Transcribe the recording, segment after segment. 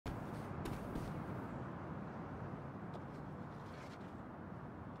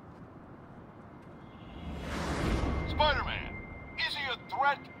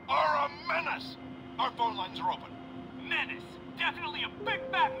our phone lines are open. Menace. Definitely a big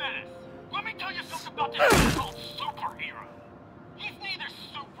fat menace. Let me tell you something about this thing called superhero. He's neither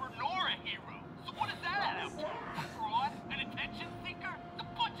super nor a hero. So what does that add up to? A fraud? An attention seeker? It's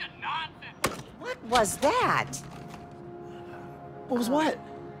a bunch of nonsense. What was that? What was what?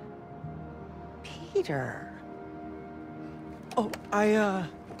 Peter. Oh,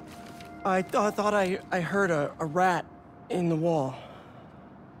 I thought I heard a rat in the wall.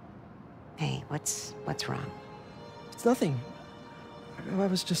 Hey, what's wrong? It's nothing. I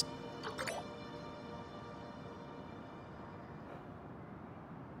was just...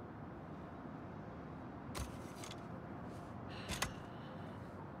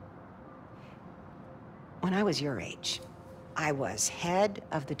 When I was your age, I was head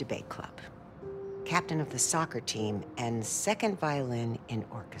of the debate club, captain of the soccer team, and second violin in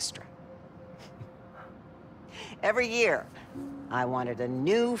orchestra. Every year, I wanted a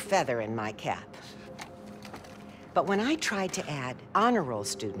new feather in my cap. But when I tried to add honor roll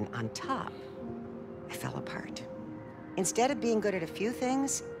student on top, I fell apart. Instead of being good at a few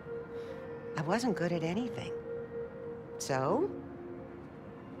things, I wasn't good at anything. So,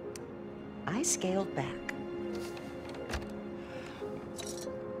 I scaled back.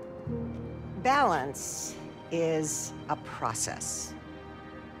 Balance is a process,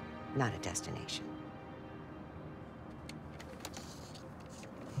 not a destination.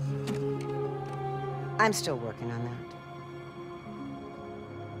 I'm still working on that.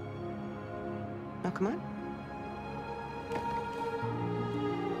 Oh, come on.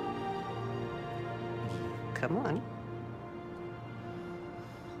 Come on.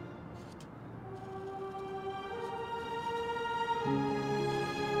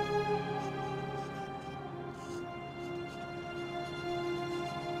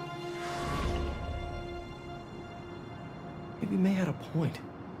 Maybe May had a point.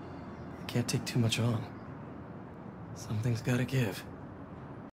 I can't take too much on. Something's gotta give.